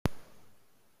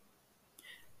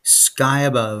Sky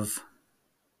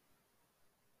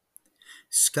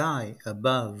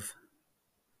above,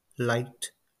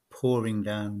 light pouring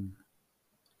down,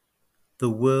 the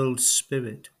world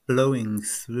spirit blowing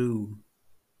through,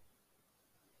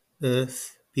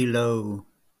 earth below,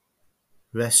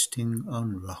 resting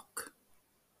on rock.